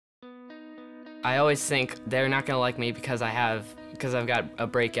I always think they're not gonna like me because I've got a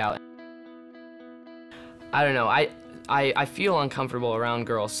breakout. I don't know, I feel uncomfortable around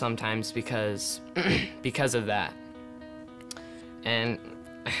girls sometimes because because of that. And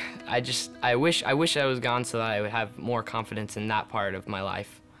I wish I was gone so that I would have more confidence in that part of my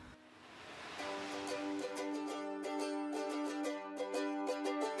life.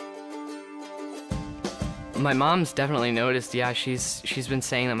 My mom's definitely noticed, yeah, she's been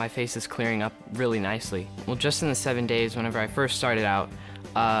saying that my face is clearing up really nicely. Well, just in the 7 days whenever I first started out,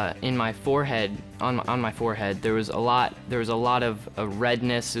 in my forehead, on my forehead, there was a lot of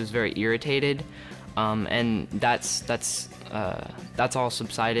redness. It was very irritated, and that's all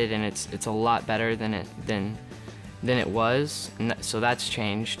subsided, and it's a lot better than it was, and so that's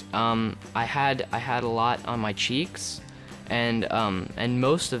changed. I had a lot on my cheeks, and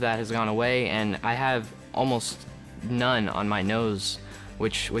most of that has gone away, and I have almost none on my nose,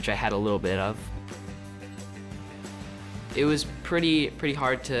 which I had a little bit of. It was pretty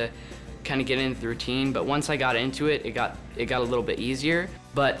hard to kind of get into the routine, but once I got into it, it got a little bit easier.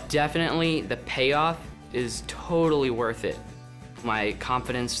 But definitely the payoff is totally worth it. My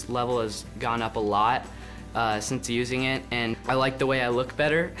confidence level has gone up a lot since using it, and I like the way I look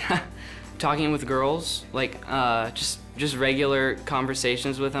better. Talking with girls, like just regular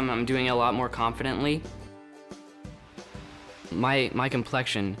conversations with them, I'm doing it a lot more confidently. My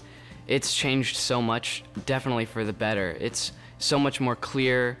complexion, it's changed so much, definitely for the better. It's so much more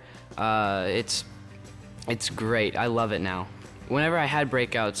clear. It's great. I love it now. Whenever I had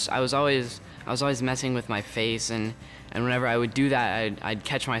breakouts, I was always messing with my face, and whenever I would do that, I'd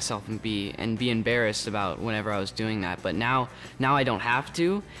catch myself and be embarrassed about whenever I was doing that. But now I don't have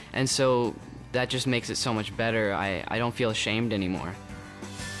to, and so that just makes it so much better. I don't feel ashamed anymore.